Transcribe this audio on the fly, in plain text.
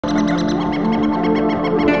Welcome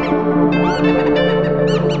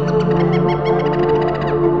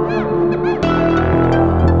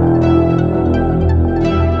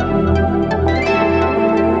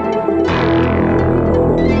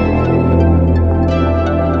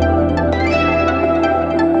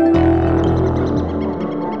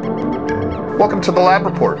to the Lab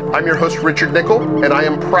Report. I'm your host, Richard Nickel, and I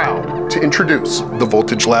am proud to introduce the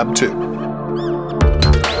Voltage Lab 2.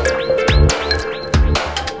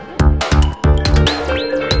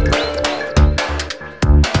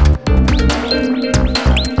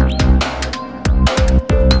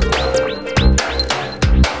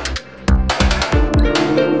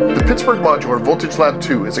 The Pittsburgh Modular Voltage Lab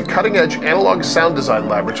 2 is a cutting-edge analog sound design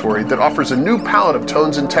laboratory that offers a new palette of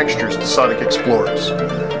tones and textures to sonic explorers.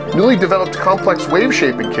 Newly developed complex wave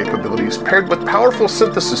shaping capabilities paired with powerful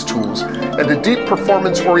synthesis tools and a deep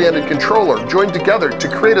performance-oriented controller joined together to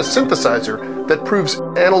create a synthesizer that proves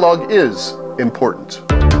analog is important.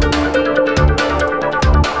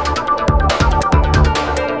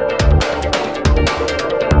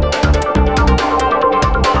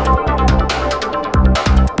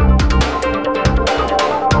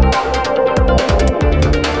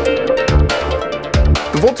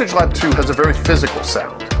 The Voltage Lab 2 has a very physical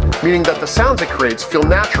sound, meaning that the sounds it creates feel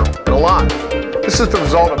natural and alive. This is the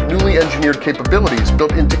result of newly engineered capabilities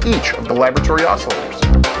built into each of the laboratory oscillators.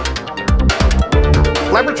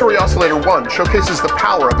 Laboratory Oscillator 1 showcases the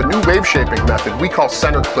power of a new wave shaping method we call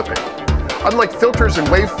center clipping. Unlike filters and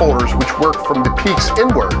wave folders which work from the peaks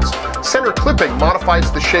inwards, center clipping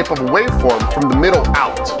modifies the shape of a waveform from the middle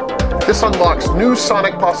out. This unlocks new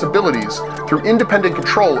sonic possibilities through independent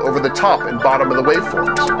control over the top and bottom of the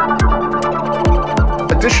waveforms.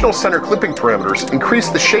 Additional center clipping parameters increase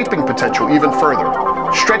the shaping potential even further,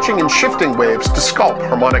 stretching and shifting waves to sculpt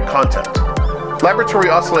harmonic content. Laboratory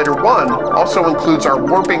Oscillator 1 also includes our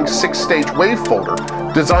warping 6-stage wave folder,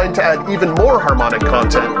 designed to add even more harmonic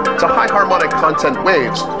content to high harmonic content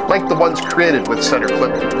waves like the ones created with center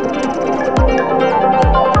clipping.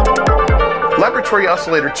 Laboratory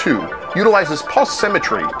Oscillator 2 utilizes pulse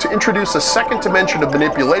symmetry to introduce a second dimension of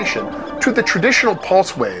manipulation to the traditional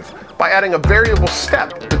pulse wave by adding a variable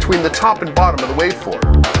step between the top and bottom of the waveform.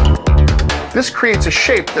 This creates a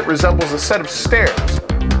shape that resembles a set of stairs,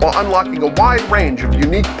 while unlocking a wide range of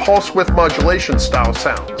unique pulse width modulation style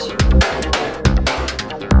sounds.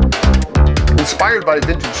 Inspired by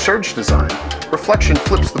vintage surge design, reflection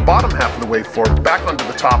flips the bottom half of the waveform back onto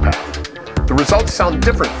the top half. The results sound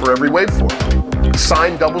different for every waveform. A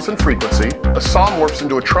sine doubles in frequency, a saw morphs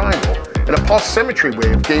into a triangle, and a pulse symmetry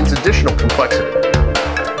wave gains additional complexity.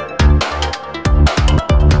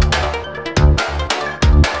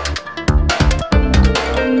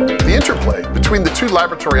 The interplay between the two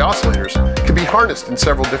laboratory oscillators can be harnessed in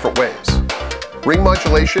several different ways. Ring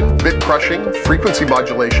modulation, bit crushing, frequency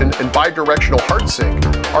modulation, and bidirectional heart sync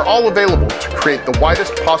are all available to create the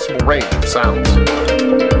widest possible range of sounds.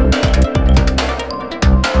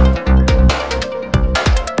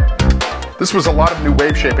 This was a lot of new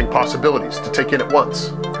wave shaping possibilities to take in at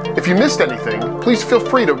once. If you missed anything, please feel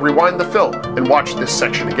free to rewind the film and watch this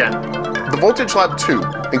section again. The Voltage Lab 2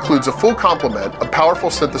 includes a full complement of powerful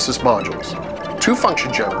synthesis modules, 2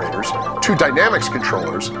 function generators, 2 dynamics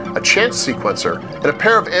controllers, a chance sequencer, and a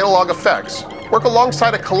pair of analog effects work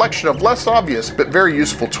alongside a collection of less obvious but very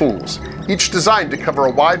useful tools, each designed to cover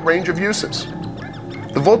a wide range of uses.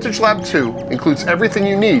 The Voltage Lab 2 includes everything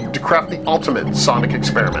you need to craft the ultimate sonic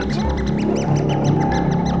experiment.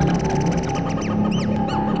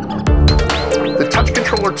 The Touch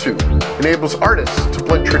Controller 2 enables artists to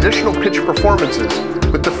blend traditional pitch performances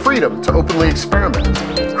with the freedom to openly experiment,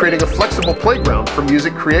 creating a flexible playground for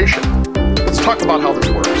music creation. Let's talk about how this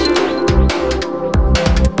works.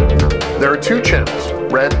 There are 2 channels,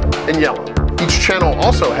 red and yellow. Each channel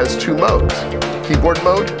also has 2 modes, keyboard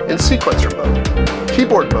mode and sequencer mode.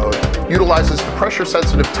 Keyboard mode utilizes the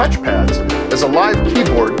pressure-sensitive touchpads as a live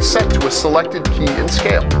keyboard set to a selected key and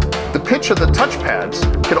scale. The pitch of the touchpads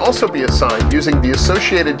can also be assigned using the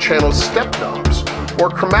associated channel's step knobs, or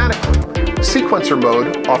chromatically. Sequencer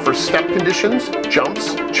mode offers step conditions,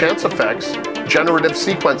 jumps, chance effects, generative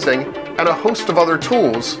sequencing, and a host of other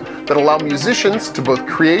tools that allow musicians to both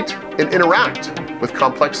create and interact with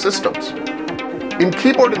complex systems. In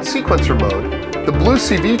keyboard and sequencer mode, the blue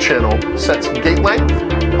CV channel sets gate length,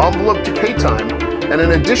 envelope decay time, and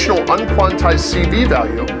an additional unquantized CV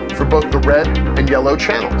value for both the red and yellow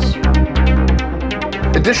channels.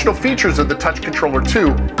 Additional features of the Touch Controller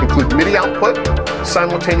 2 include MIDI output,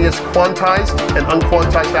 simultaneous quantized and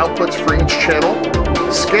unquantized outputs for each channel,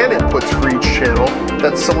 scan inputs for each channel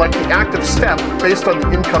that select the active step based on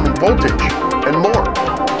the incoming voltage, and more.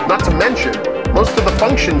 Not to mention, most of the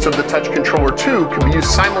functions of the Touch Controller 2 can be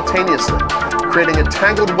used simultaneously, creating a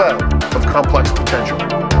tangled web of complex potential.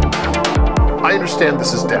 I understand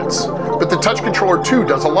this is dense, but the Touch Controller 2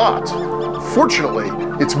 does a lot. Fortunately,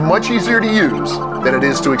 it's much easier to use than it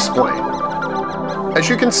is to explain. As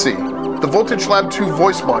you can see, the Voltage Lab 2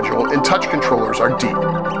 voice module and touch controllers are deep.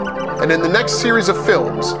 And in the next series of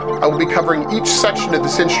films, I will be covering each section of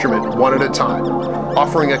this instrument one at a time,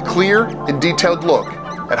 offering a clear and detailed look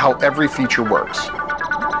at how every feature works.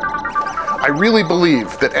 I really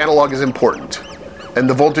believe that analog is important, and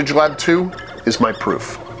the Voltage Lab 2 is my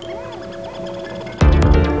proof.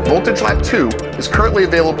 Voltage Lab 2 is currently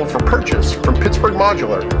available for purchase from Pittsburgh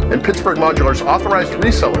Modular and Pittsburgh Modular's authorized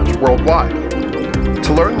resellers worldwide.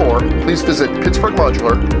 To learn more, please visit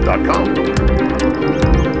pittsburghmodular.com.